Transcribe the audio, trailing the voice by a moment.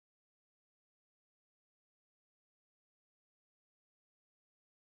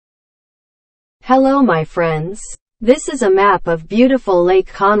Hello my friends. This is a map of beautiful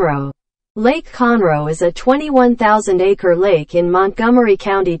Lake Conroe. Lake Conroe is a 21,000-acre lake in Montgomery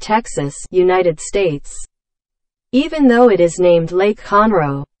County, Texas, United States. Even though it is named Lake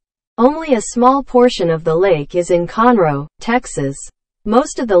Conroe, only a small portion of the lake is in Conroe, Texas.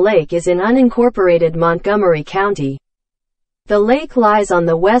 Most of the lake is in unincorporated Montgomery County. The lake lies on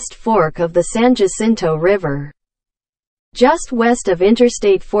the west fork of the San Jacinto River, just west of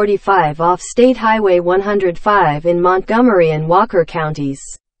Interstate 45 off State Highway 105 in Montgomery and Walker counties.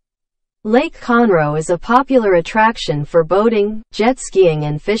 Lake Conroe is a popular attraction for boating, jet skiing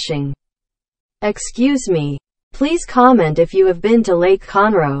and fishing. Excuse me. Please comment if you have been to Lake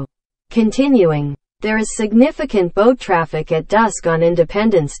Conroe. Continuing. There is significant boat traffic at dusk on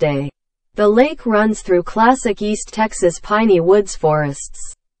Independence Day. The lake runs through classic East Texas Piney Woods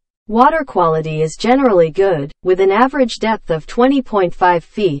forests. Water quality is generally good, with an average depth of 20.5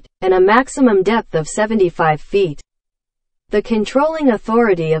 feet, and a maximum depth of 75 feet. The controlling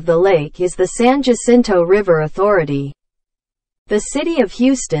authority of the lake is the San Jacinto River Authority. The city of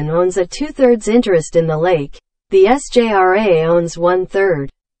Houston owns a 2/3 interest in the lake. The SJRA owns 1/3.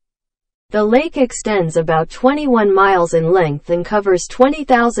 The lake extends about 21 miles in length and covers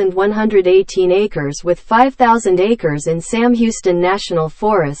 20,118 acres with 5,000 acres in Sam Houston National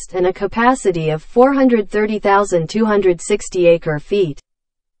Forest and a capacity of 430,260 acre-feet.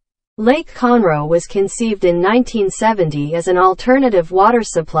 Lake Conroe was conceived in 1970 as an alternative water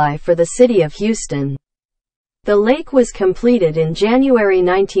supply for the city of Houston. The lake was completed in January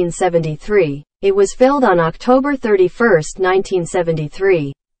 1973. It was filled on October 31,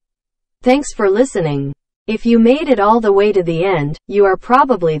 1973. Thanks for listening. If you made it all the way to the end, you are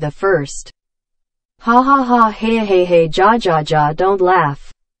probably the first. Ha ha ha, hey hey hey, ja ja ja, don't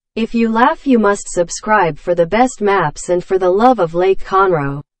laugh. If you laugh you must subscribe for the best maps and for the love of Lake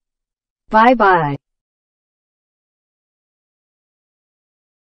Conroe. Bye bye.